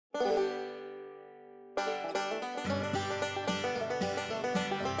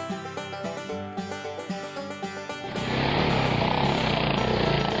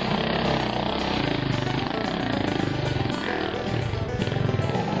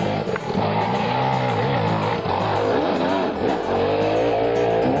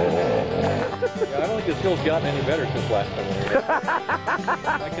skills gotten any better since last time we were here.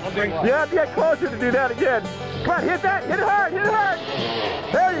 I can bring. You have to get closer to do that again. Come on, hit that, hit it hard, hit it hard.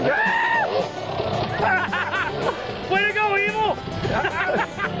 There you go. Way to go, Evil!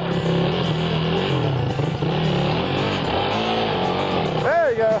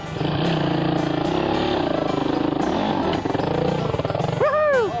 There you go.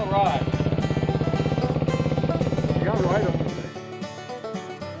 Woohoo! All right. You got it right on.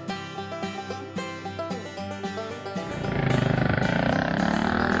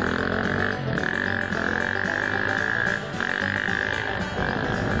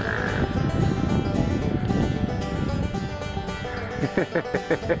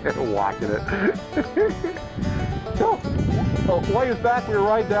 Walking it. So, while he was back, we were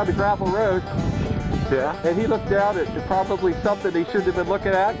riding down the gravel road. Yeah. And he looked down at probably something he shouldn't have been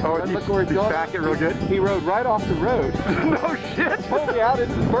looking at. Oh, and look where he's going. Back it real good. He rode right off the road. No shit. Totally out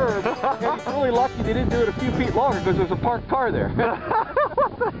into the berm. And he's really lucky they didn't do it a few feet longer because there's a parked car there.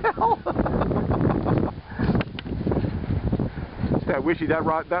 What the hell? I wish that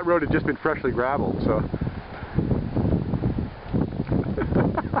road had just been freshly gravelled. So.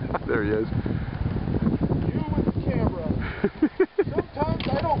 There he is. You with the camera. Sometimes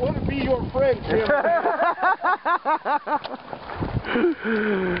I don't want to be your friend, camera.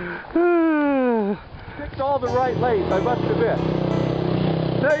 Picked all the right lanes, I must admit.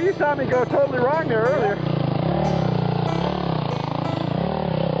 No, you saw me go totally wrong there earlier.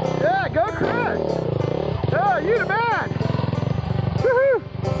 Yeah, go Chris! Oh, you the man! Woohoo!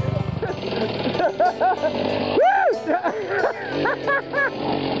 Woo!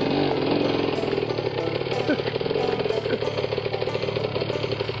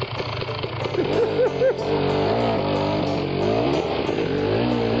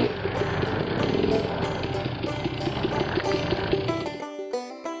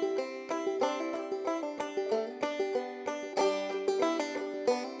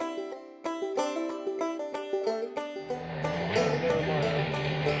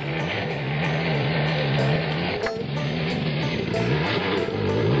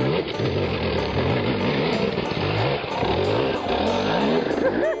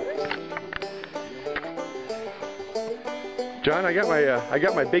 John, I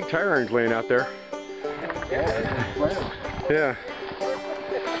got my big tire irons laying out there. Yeah.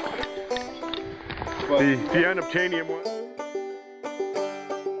 The unobtainium one.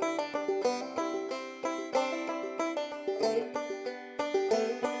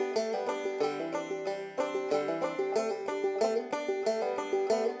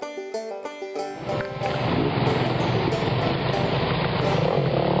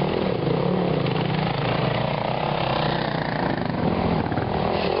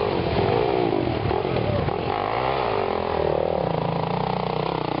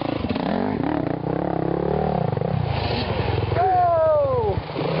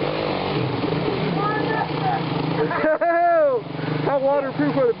 How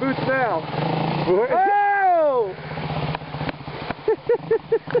waterproof are the boots now? Oh!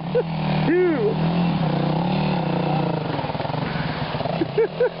 Dude!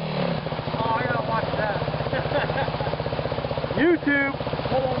 Oh, I gotta watch that. YouTube!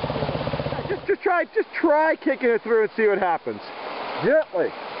 Just try kicking it through and see what happens.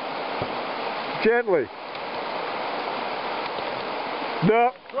 Gently. Gently.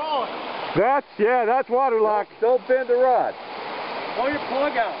 No. Throw it. That's waterlock. Don't bend the rod. Pull your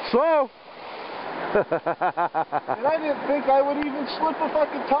plug out. Slow. And I didn't think I would even slip a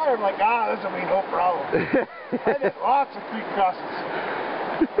fucking tire. I'm like, this will be no problem. I did lots of creek crosses.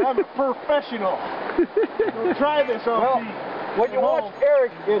 I'm a professional. So try this on me. When you watched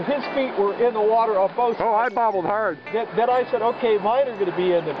Eric, and his feet were in the water on both sides. Oh, I bobbled hard. Then I said, okay, mine are going to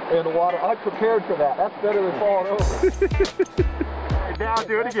be in the water. I'm prepared for that. That's better than falling over. Now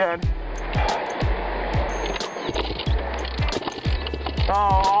do it again.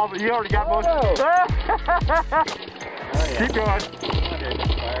 Oh, you already got most. Keep going.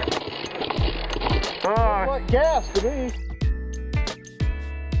 Like gas to me.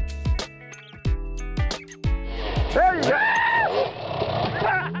 There you go.